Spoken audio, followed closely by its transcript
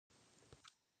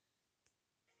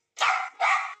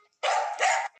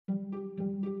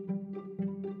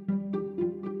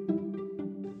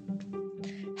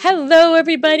Hello,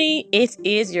 everybody. It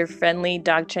is your friendly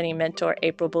dog training mentor,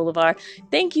 April Boulevard.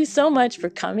 Thank you so much for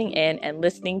coming in and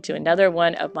listening to another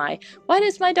one of my Why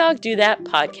Does My Dog Do That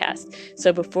podcast.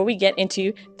 So before we get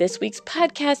into this week's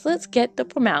podcast, let's get the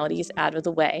formalities out of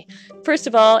the way. First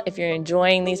of all, if you're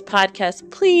enjoying these podcasts,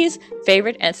 please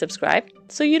favorite and subscribe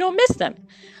so you don't miss them.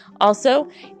 Also,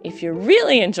 if you're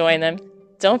really enjoying them,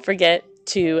 don't forget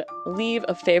to leave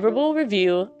a favorable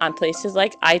review on places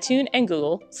like iTunes and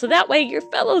Google, so that way your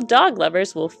fellow dog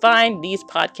lovers will find these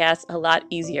podcasts a lot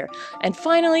easier. And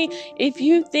finally, if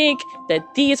you think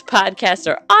that these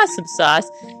podcasts are awesome sauce,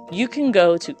 you can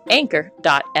go to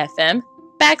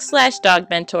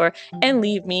anchor.fm/dogmentor and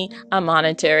leave me a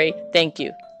monetary thank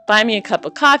you. Buy me a cup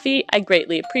of coffee. I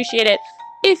greatly appreciate it.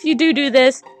 If you do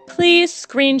this, please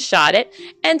screenshot it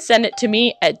and send it to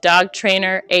me at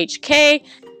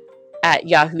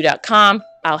dogtrainerhk@yahoo.com.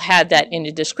 I'll have that in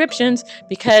the descriptions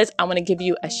because I want to give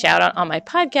you a shout out on my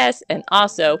podcast and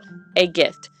also a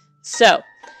gift. So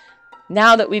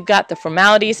now that we've got the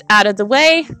formalities out of the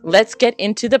way, let's get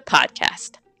into the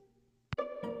podcast.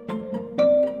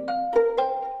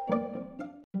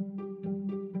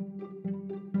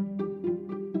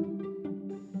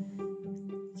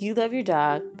 You love your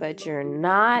dog, but you're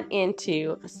not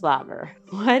into slobber.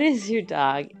 Why does your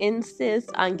dog insist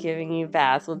on giving you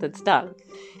baths with its tongue?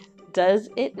 Does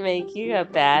it make you a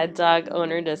bad dog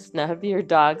owner to snub your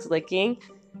dog's licking?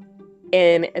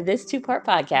 In this two-part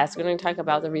podcast, we're going to talk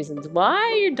about the reasons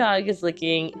why your dog is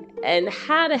licking and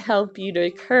how to help you to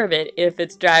curb it if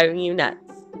it's driving you nuts.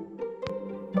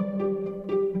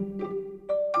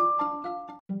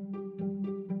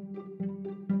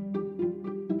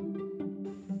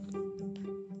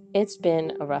 It's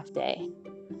been a rough day.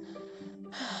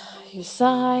 You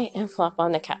sigh and flop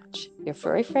on the couch. Your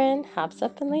furry friend hops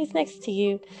up and lays next to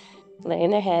you,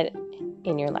 laying their head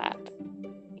in your lap.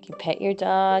 You pet your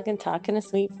dog and talk in a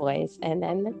sweet voice, and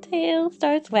then the tail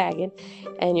starts wagging,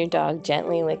 and your dog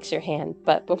gently licks your hand.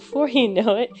 But before you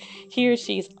know it, he or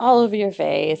she's all over your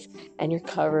face, and you're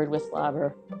covered with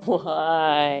slobber.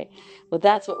 Why? Well,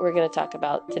 that's what we're going to talk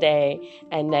about today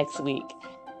and next week.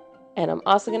 And I'm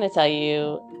also going to tell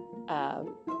you,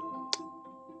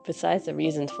 besides the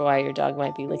reasons for why your dog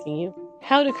might be licking you,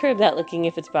 how to curb that licking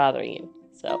if it's bothering you.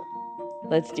 So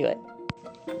let's do it.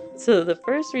 So the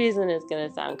first reason is going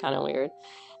to sound kind of weird,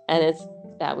 and it's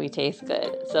that we taste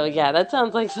good. So yeah, that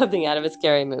sounds like something out of a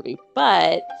scary movie,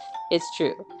 but it's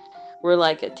true. We're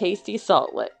like a tasty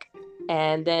salt lick.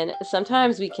 And then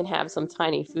sometimes we can have some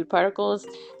tiny food particles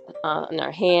on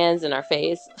our hands and our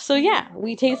face. So yeah,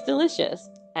 we taste delicious.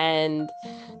 And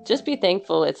just be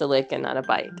thankful it's a lick and not a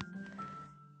bite.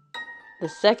 The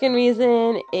second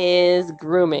reason is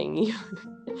grooming.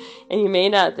 And you may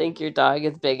not think your dog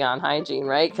is big on hygiene,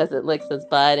 right? Because it licks its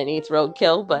butt and eats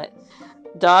roadkill, but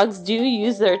dogs do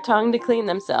use their tongue to clean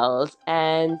themselves,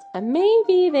 and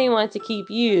maybe they want to keep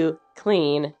you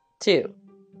clean too.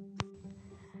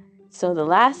 So the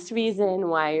last reason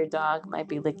why your dog might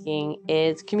be licking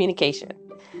is communication.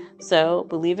 So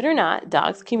believe it or not,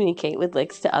 dogs communicate with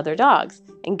licks to other dogs.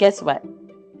 And guess what?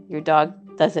 Your dog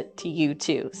does it to you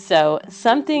too. So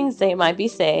some things they might be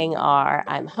saying are,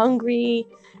 I'm hungry,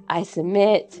 I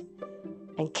submit,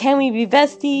 and can we be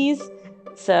besties?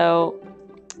 So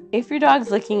if your dog's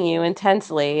licking you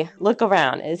intensely, look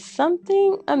around. Is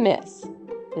something amiss?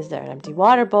 Is there an empty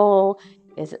water bowl?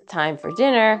 Is it time for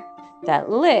dinner? That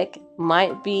lick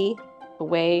might be a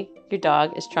way your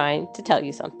dog is trying to tell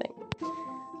you something.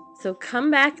 So come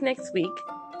back next week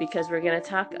because we're going to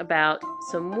talk about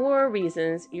some more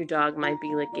reasons your dog might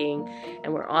be licking,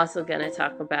 and we're also going to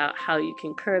talk about how you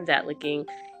can curb that licking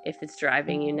if it's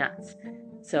driving you nuts.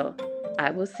 So I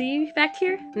will see you back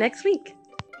here next week.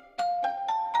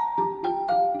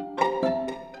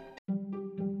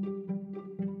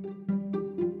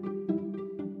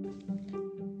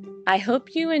 I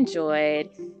hope you enjoyed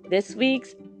this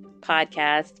week's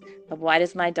podcast of Why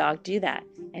Does My Dog Do That?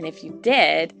 And if you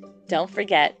did, don't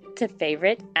forget to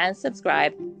favorite and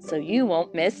subscribe so you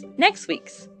won't miss next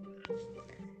week's.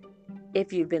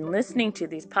 If you've been listening to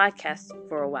these podcasts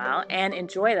for a while and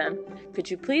enjoy them,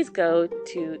 could you please go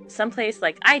to someplace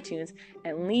like iTunes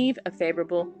and leave a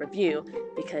favorable review,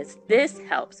 because this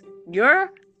helps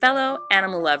your fellow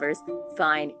animal lovers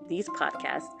find these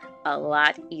podcasts a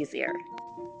lot easier.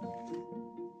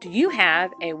 Do you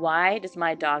have a Why Does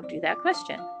My Dog Do That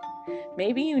question?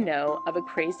 Maybe you know of a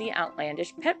crazy,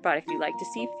 outlandish pet product you'd like to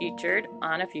see featured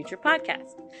on a future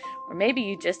podcast. Or maybe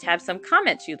you just have some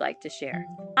comments you'd like to share.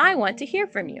 I want to hear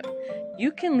from you.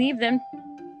 You can leave them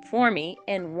for me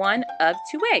in one of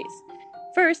two ways.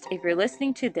 First, if you're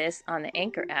listening to this on the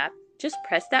Anchor app, just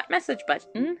press that message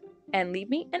button and leave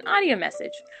me an audio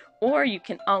message. Or you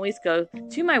can always go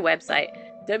to my website,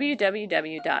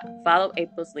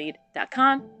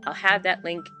 www.followaprilslead.com. I'll have that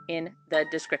link in the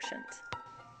descriptions.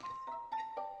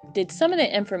 Did some of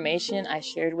the information I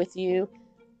shared with you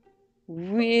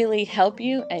really help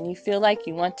you and you feel like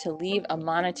you want to leave a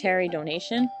monetary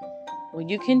donation? Well,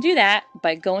 you can do that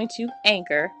by going to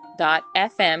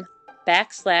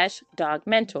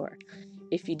anchor.fm/dogmentor.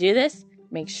 If you do this,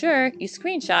 make sure you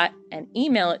screenshot and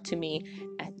email it to me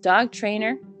at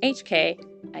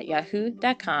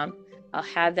dogtrainerhk@yahoo.com. I'll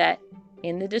have that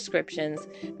in the descriptions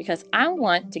because I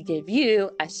want to give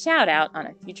you a shout out on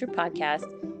a future podcast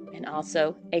and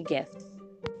also a gift.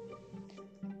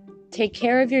 Take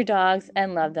care of your dogs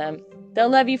and love them. They'll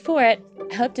love you for it.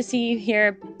 I hope to see you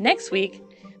here next week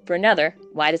for another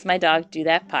Why Does My Dog Do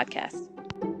That podcast.